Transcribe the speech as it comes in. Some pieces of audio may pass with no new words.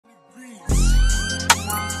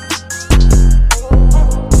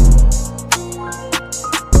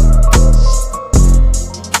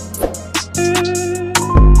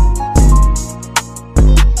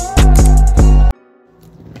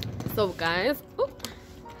guess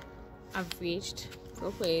I've reached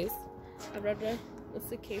no place. I'd rather what's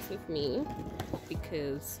the case with me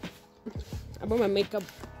because I brought my makeup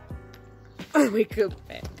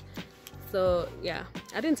back. So yeah,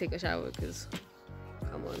 I didn't take a shower because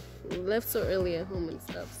come on, we left so early at home and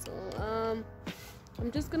stuff. So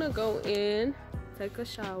I'm just gonna go in, take a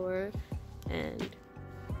shower, and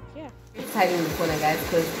yeah. She's hiding in the corner, guys,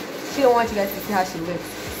 because she don't want you guys to see how she looks.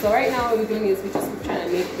 So right now what we're doing is we're just trying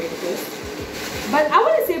to make breakfast. But I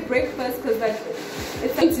wouldn't say breakfast because like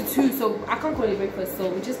it's 8 to 2, so I can't call it breakfast. So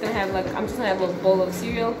we're just gonna have like I'm just gonna have a bowl of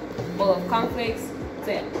cereal, bowl of cornflakes.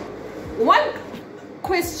 So yeah. One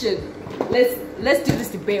question. Let's do this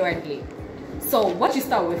debate right here. So what you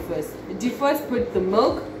start with first? Do you first put the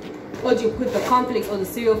milk, or do you put the cornflakes or the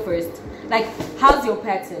cereal first? Like, how's your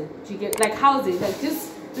pattern? Do you get like how's it? Like,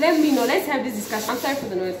 just let me know. Let's have this discussion. I'm sorry for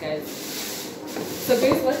the noise, guys. So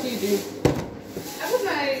Grace, what do you do? I put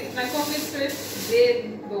my cornflakes first,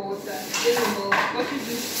 then the water, then the milk. What do you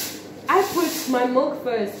do? I put my milk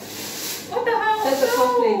first. What the hell? That's the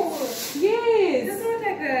cornflakes. Yes. It doesn't work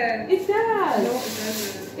like that. It does. No, it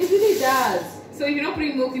doesn't. It really does. So if you're not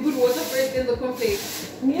putting milk, you put water first, then the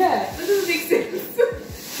cornflakes. Yeah. That doesn't make sense.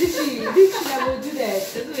 Did she that will do that?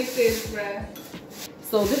 Doesn't make sense, bruh.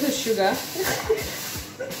 So this is sugar.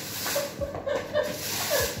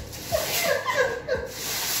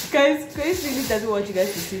 Guys, Grace really doesn't want you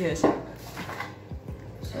guys to see her.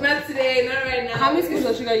 Not today, not right now. How many spoons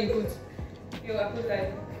of sugar you put? Yo, I put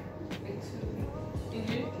like 2. Did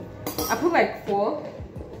you? I put like 4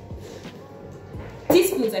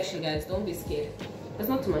 teaspoons actually, guys. Don't be scared. That's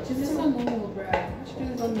not too much. This is not normal,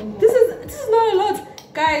 bruh. This is not a lot.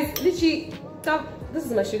 Guys, literally, this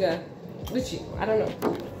is my sugar. Literally, I don't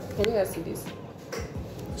know. Can you guys see this?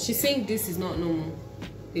 She's saying this is not normal.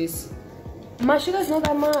 This. My sugar is not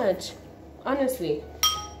that much. Honestly.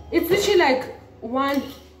 It's literally like 1.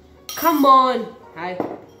 Come on. Hi.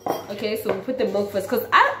 Okay, so we put the milk first. Because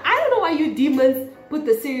I don't know why you demons put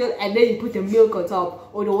the cereal and then you put the milk on top.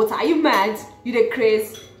 Or the water. Are you mad? You the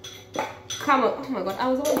craze? Come on. Oh my god. I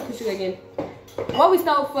was always pushing again. What we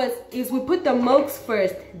start with first is we put the milks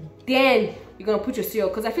first, then you're gonna put your cereal,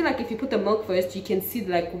 because I feel like if you put the milk first you can see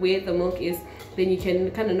like where the milk is, then you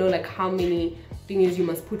can kind of know like how many things you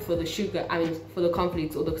must put for the sugar, I mean for the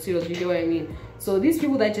cornflakes or the cereals, you get what I mean. So these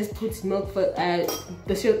people that just put milk for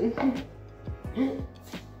the cereal,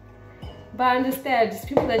 but I understand these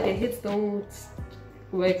people that their hits don't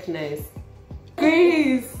work nice.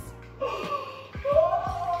 Grace,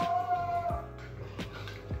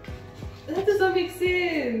 that does not make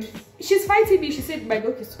sense. she's fighting me. She said my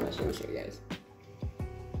milk is too much. Let me show you guys.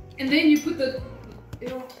 And then you put the, you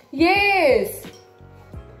know. Yes,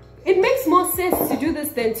 it makes more sense to do this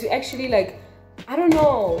than to actually like, I don't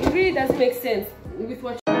know, it really doesn't make sense with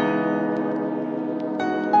what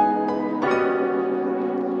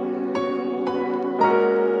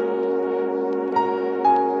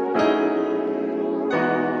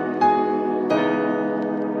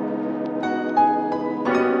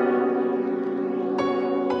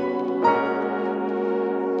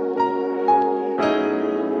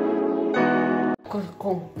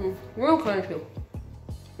real country.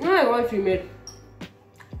 No, I want to make.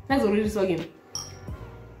 That's already talking.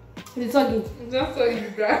 It's talking. That's all you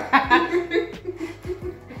got.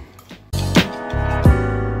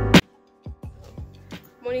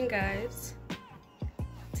 Morning, guys.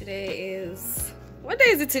 Today is, what day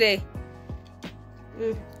is it today?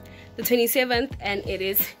 The 27th, and it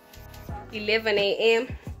is 11 a.m.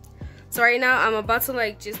 So right now I'm about to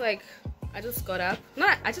I just got up.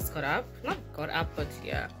 Not got up, but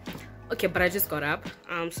yeah. Okay, but I just got up.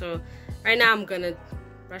 So right now I'm gonna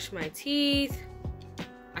brush my teeth.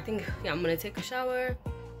 I think, yeah, I'm gonna take a shower.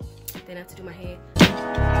 Then I have to do my hair.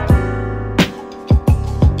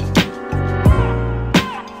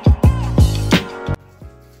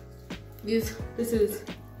 This is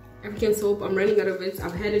African soap. I'm running out of it.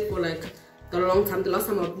 I've had it for like a long time. The last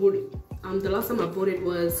time I bought it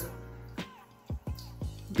was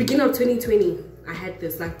beginning of 2020. I had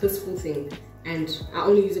this full thing, and I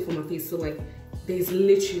only use it for my face. So like, there's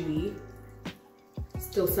literally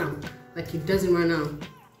still some, like it doesn't run out.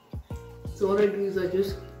 So what I do is I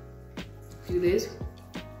just do this.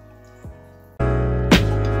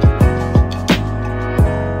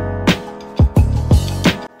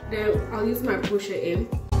 Then I'll use my pusher M.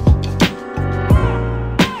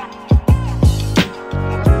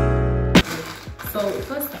 So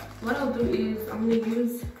first, what I'll do is I'm gonna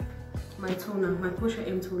use my toner. My pusher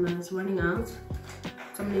M toner is running out, so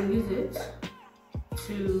I'm gonna use it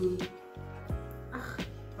to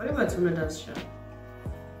whatever toner does, sure.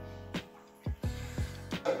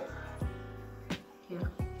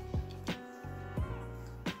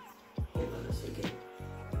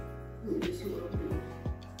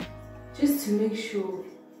 just to make sure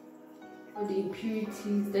all the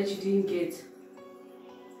impurities that you didn't get,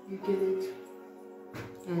 you get it.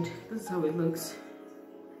 And this is how it looks.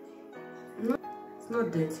 It's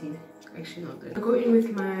not dirty, actually not dirty. I go in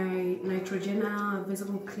with my Neutrogena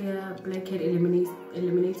Visible Clear Blackhead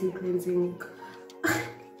Eliminating Cleansing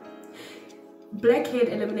Blackhead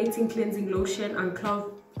Eliminating Cleansing Lotion.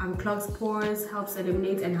 Unclogs pores, helps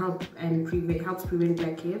eliminate and helps prevent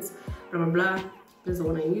blackheads. Blah blah blah. This is the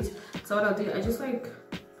one I use. So what I'll do, I just like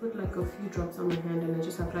put like a few drops on my hand and I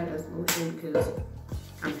just apply it as lotion because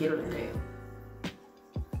I'm getting it there.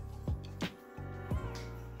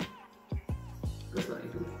 That's what I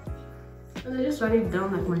do. And I just run it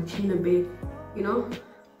down like my chin a bit, you know.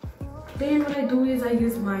 Then what I do is I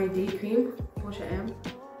use my day cream, Portia M.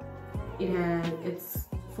 It's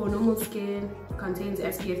for normal skin, contains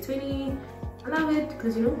SPF 20. I love it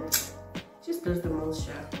because, you know, it just does the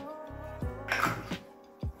moisture.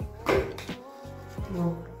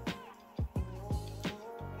 Well,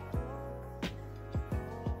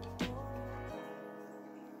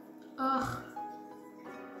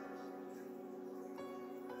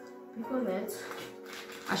 before that,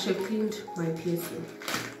 I should have cleaned my piercing.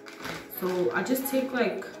 So I just take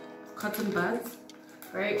like cotton buds,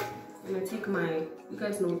 right? And I take my, you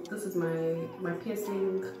guys know this is my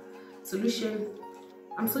piercing solution.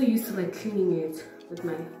 I'm so used to like cleaning it with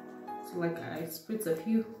my, so like I spritz a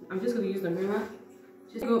few. I'm just gonna use the mirror.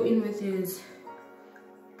 Just go in with is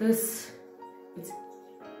this. It's,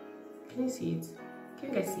 can you see it? Can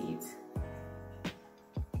you guys see it?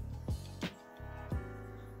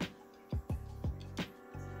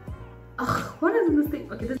 What is this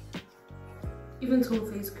thing? Okay, this Even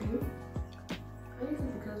Tone face cream. I use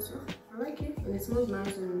it because I like it and it smells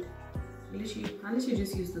nice, and I literally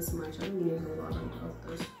just use this much. I don't need a lot of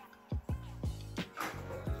this.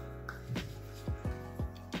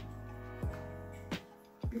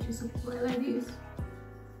 Which is why I like this.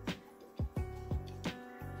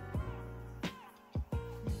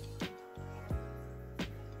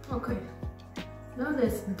 Okay, now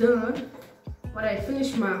that's done. What I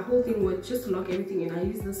finished my whole thing with, just to lock everything in, I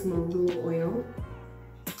use this Marula oil.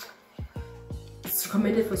 It's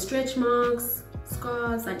recommended for stretch marks,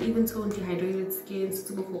 scars, and even tone dehydrated skin,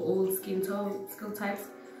 suitable for all skin types.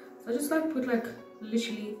 So I just like put like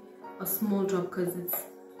literally a small drop because it's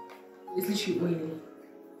literally oily.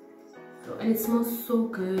 So, and it smells so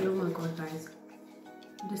good. Oh my god, guys,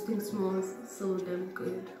 this thing smells so damn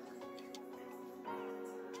good.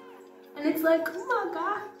 And it's like, oh my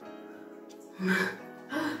god.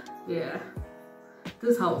 Yeah,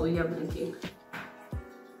 this is how oily I'm looking.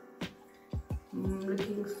 I'm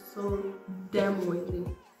looking so damn oily.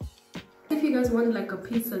 If you guys want like a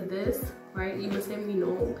piece of this, right, you must let me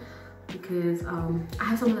know, because I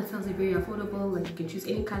have someone that sells it very affordable. Like you can choose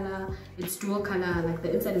any color. It's dual color, like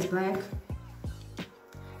the inside is black,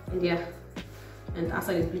 and yeah, and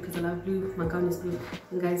outside is blue because I love blue. My gown is blue,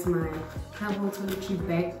 and guys, my travel toiletry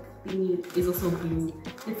bag thingy is also blue.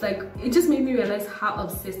 It's like, it just made me realize how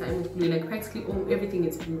obsessed I am with blue. Like practically everything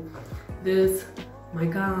is blue. This, my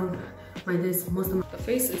gown, my this, most of my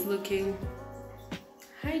face is looking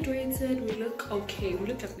hydrated. We look okay. We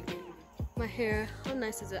look like we can. My hair, how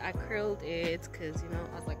nice is it? I curled it because, you know,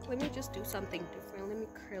 I was like, let me just do something different. Let me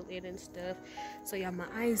curl it and stuff. So yeah, my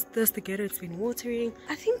eyes thus together, it's been watering.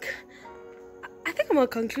 I think I'm gonna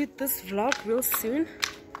conclude this vlog real soon.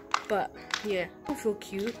 But yeah, I feel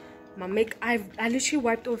cute. My make, I literally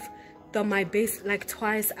wiped off my base like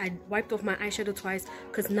twice. I wiped off my eyeshadow twice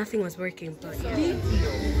because nothing was working. But yeah.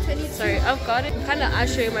 Sorry, I've got it. Kind of I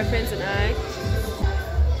show you my friends and I.